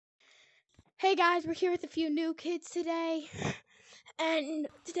Hey guys, we're here with a few new kids today, and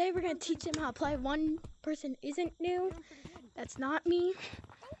today we're going to teach them how to play. One person isn't new, that's not me,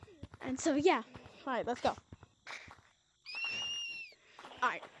 and so yeah, alright, let's go.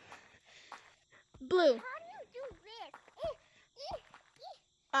 Alright, Blue. How do you do this?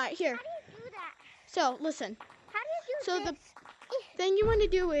 Alright, here. How do you do that? So, listen. How do you do So this? the thing you want to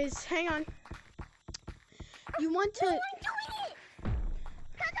do is, hang on. You want to... No, I'm doing it!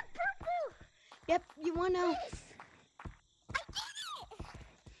 Because of purple! Yep, you want to... Yes. I did it!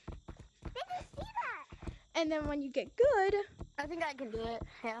 Did you see that? And then when you get good, I think I can do it,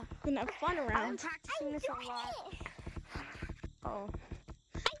 yeah. you can have fun I've been around. practicing this a lot. Oh,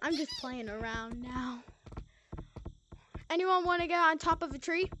 I'm just playing around now. Anyone want to get on top of a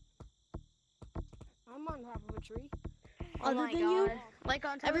tree? I'm on top of a tree. Other oh my than God. you? Like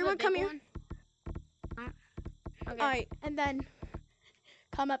on top Everyone of a come big here. one? Okay. Alright, and then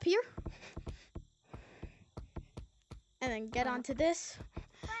come up here. And then get onto this.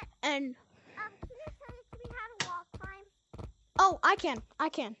 And, Can you tell me how to wall climb? oh, I can. I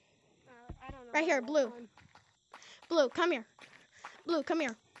don't know. Right here, Blue. Blue, come here. Blue, come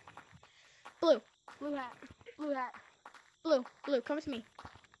here. Blue, Blue hat. Blue hat. Blue, come with me.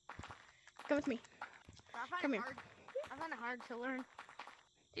 Come with me. Come here. I find it hard to learn.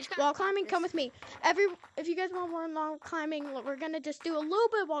 Wall climbing, come with me. If you guys want more wall climbing, we're gonna just do a little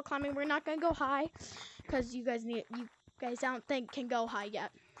bit of wall climbing. We're not gonna go high, because you guys I don't think can go high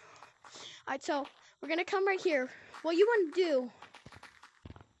yet. Alright, so we're gonna come right here. What you want to do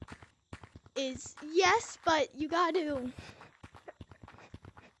is, yes, but you gotta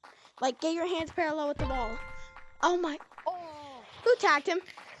like get your hands parallel with the wall. Oh my! Oh! Who tagged him?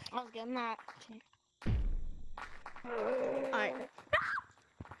 I was getting that. Alright.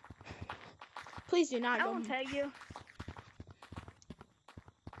 Please do not I go. won't tag you.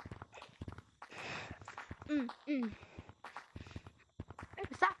 Is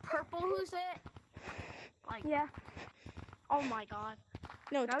that purple? Who's it? Like, Yeah. oh my God.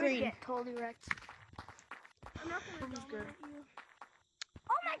 No, it's Now we green. get totally wrecked. I'm not going to Who's good? you.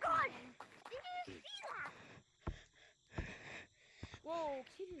 Oh my God! Did you see that? Whoa,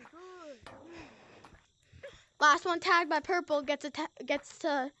 kid is good. Last one tagged by purple gets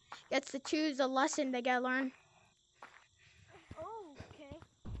to choose a lesson they gotta learn. Oh, okay.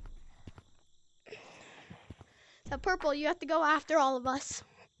 So purple, you have to go after all of us.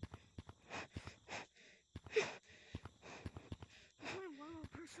 There's only one more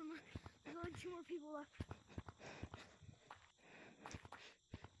person left. There's only 2 more people left.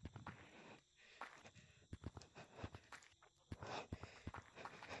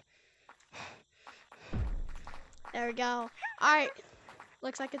 There we go. All right.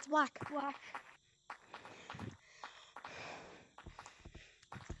 Looks like it's black. Black.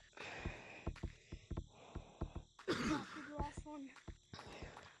 Black is the last one.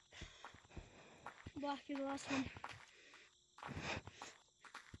 Black is the last one.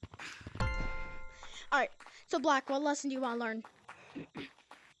 All right. So black, what lesson do you want to learn?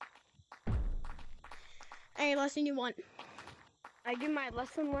 Any lesson you want? I give my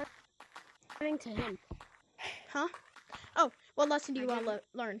lesson learning to him. Huh? Oh, what lesson do you want to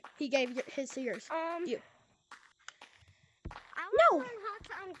learn? He gave his to yours. You. I No. want to learn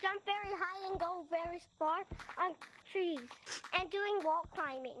how to jump very high and go very far on trees and doing wall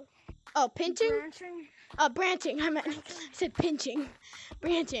climbing. Oh, pinching? Branching. Branching. I said pinching.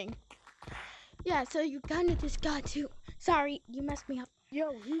 Branching. Yeah, so you kind of just got to. Sorry, you messed me up.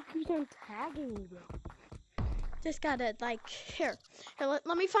 Yo, he keeps on tagging me, bro. Just gotta, like, here let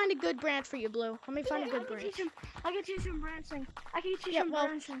me find a good branch for you, Blue. Let me find a good branch. I can teach him branching. I can teach Yeah, him well,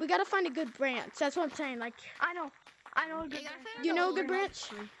 branching. we gotta find a good branch. That's what I'm saying. Like, I know a good branch. you know a good branch?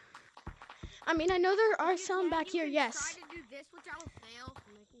 I mean, I know there are some back here, yes. Try to do this, which I will fail.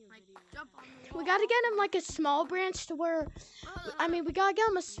 Like, jump on the wall. We gotta get him, like, a small branch to where, I mean, we gotta get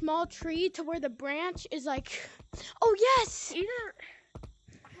him a small tree to where the branch is, like, oh, yes! Either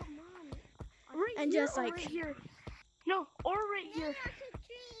come on. Right And here just, or like- right here. No, or right here. That's a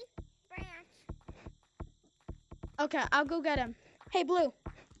tree branch. Okay, I'll go get him. Hey, Blue.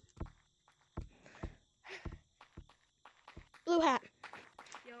 Blue hat.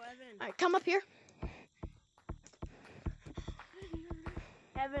 Yo, Evan. All right, come up here.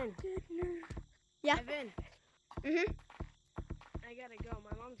 Evan. Yeah. Evan. Mhm. I gotta go.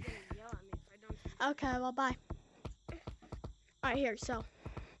 My mom's gonna yell at me if I don't. Okay, well, bye. All right, here, so,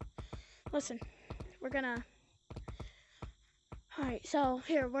 listen, we're gonna, all right, so,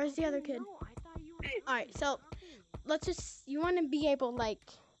 here, where's the other kid? No, I thought you were. All right, so, let's just, you want to be able, like,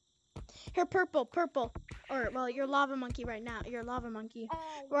 here, purple, Or, well, you're lava monkey right now. You're a lava monkey. Oh,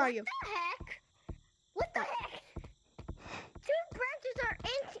 Where are you? What the heck? What the heck? Two branches are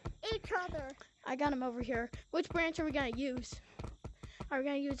in each other. I got him over here. Which branch are we gonna use? Are we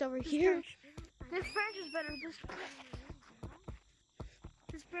gonna use over here? This branch is better.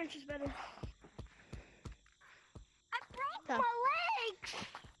 This branch is better. I broke Yeah. my legs.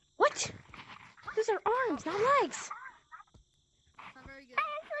 What? Those are arms, not legs. Not very good. I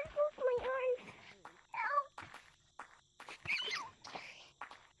actually broke my arms. Help.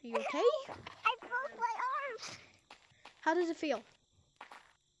 Are you okay? I broke my arms. How does it feel?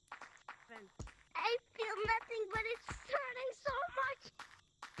 I feel nothing, but it's hurting so much.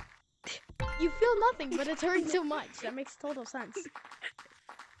 You feel nothing, but it's hurting so much. That makes total sense.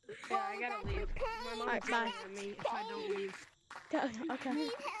 Yeah, I gotta leave. My mom's Alright, yelling bye. at me if I don't leave. Okay.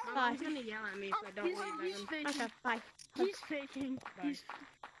 Need help. My mom's gonna yell at me if I don't leave. He's Megan. faking. Okay, bye. He's faking. He's.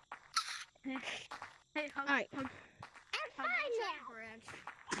 Hey, hug. Alright. hug. I'm fine now. Branch.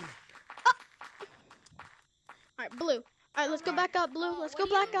 Alright, Blue. Alright, let's go back up, Blue. Let's go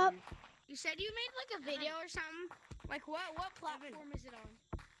back up. You said you made like a video or something. Like what platform is it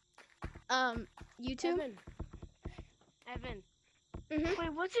on? YouTube? Evan. Mhm.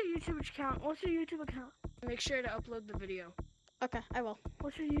 Wait, what's your YouTube account? What's your YouTube account? Make sure to upload the video. Okay, I will.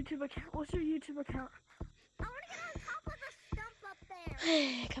 What's your YouTube account? What's your YouTube account? I want to get on top of the stump up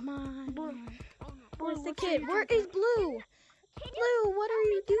there. Come on. Blue. Where's the what's your kid? YouTube Where is Blue? Blue, what are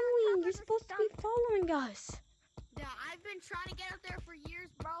you doing? You're supposed to be following us. Yeah, I've been trying to get up there for years,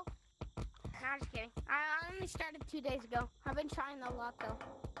 bro. Nah, I'm just kidding. I only started 2 days ago. I've been trying a lot though.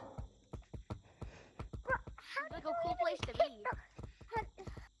 It's like a cool place to be.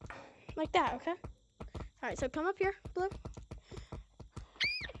 Like that, okay? Alright, so come up here, Blue.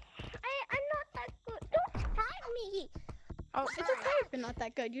 I'm not that good. Don't tag me. Oh, It's okay if you're not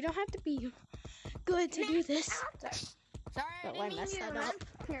that good. You don't have to be good to do this. Sorry, I Oh, didn't I mean messed you to that run.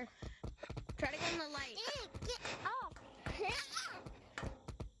 up. Here. Try to get in the light. Get off.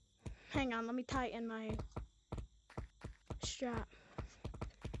 Hang on, let me tighten my strap.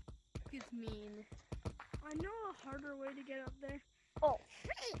 It's mean. I know a harder way to get up there. Oh,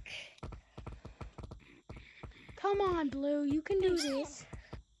 freak. Come on, Blue, you can do this.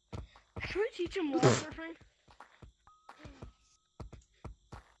 Should we teach him wall surfing?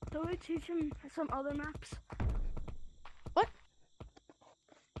 Should we teach him some other maps?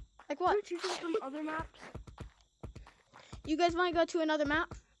 Like what? Should we teach him some other maps? You guys want to go to another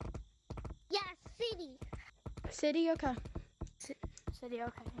map? Yeah, city. City? Okay. City,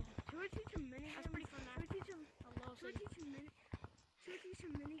 okay. Should we teach him mini That's pretty fun. Should we teach him? I love Should we city. teach him mini? Should we teach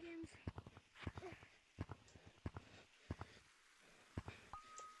him mini games?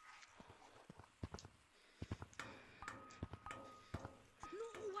 No,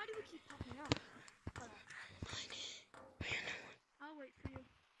 why do we keep popping up? I'll wait for you.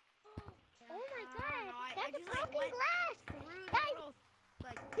 Oh my I god. don't know, I That's a just, like, broken went glass. Through the Guys, little,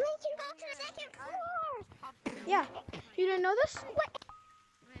 like, we can go to the second floor. popped down. Yeah. You didn't know this? What?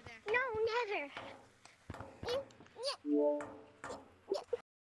 Right there. No, never.